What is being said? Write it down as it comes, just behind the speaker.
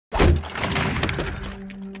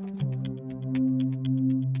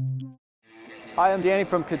Hi, I'm Danny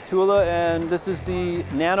from Kahtoola, and this is the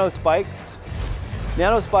NANO Spikes.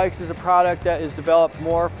 NANO Spikes is a product that is developed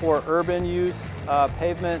more for urban use,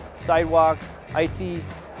 pavement, sidewalks, icy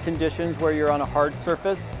conditions where you're on a hard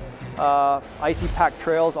surface. Icy packed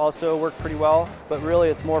trails also work pretty well, but really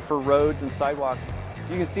it's more for roads and sidewalks.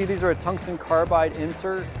 You can see these are a tungsten carbide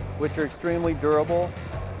insert, which are extremely durable.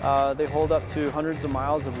 They hold up to hundreds of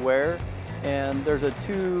miles of wear. And there's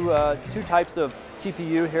two types of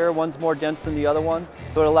TPU here. One's more dense than the other one,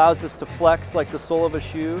 so it allows us to flex like the sole of a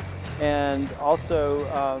shoe and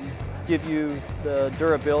also give you the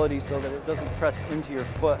durability so that it doesn't press into your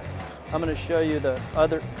foot. I'm going to show you the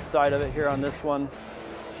other side of it here on this one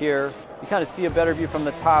here. You kind of see a better view from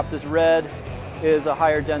the top. This red is a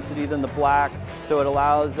higher density than the black, so it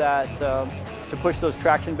allows that to push those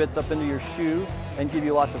traction bits up into your shoe and give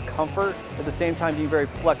you lots of comfort, at the same time being very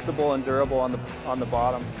flexible and durable on the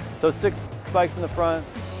bottom. So 6 spikes in the front,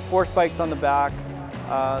 4 spikes on the back.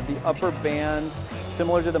 The upper band,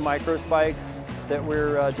 similar to the micro spikes that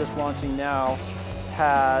we're just launching now,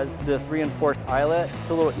 has this reinforced eyelet. It's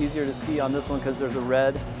a little easier to see on this one because there's a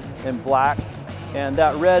red and black. And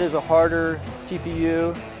that red is a harder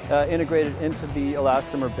TPU integrated into the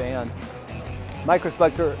elastomer band. Micro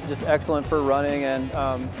spikes are just excellent for running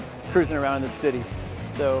and cruising around in the city.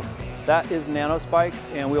 So that is NANO Spikes,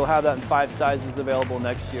 and we'll have that in 5 sizes available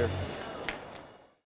next year.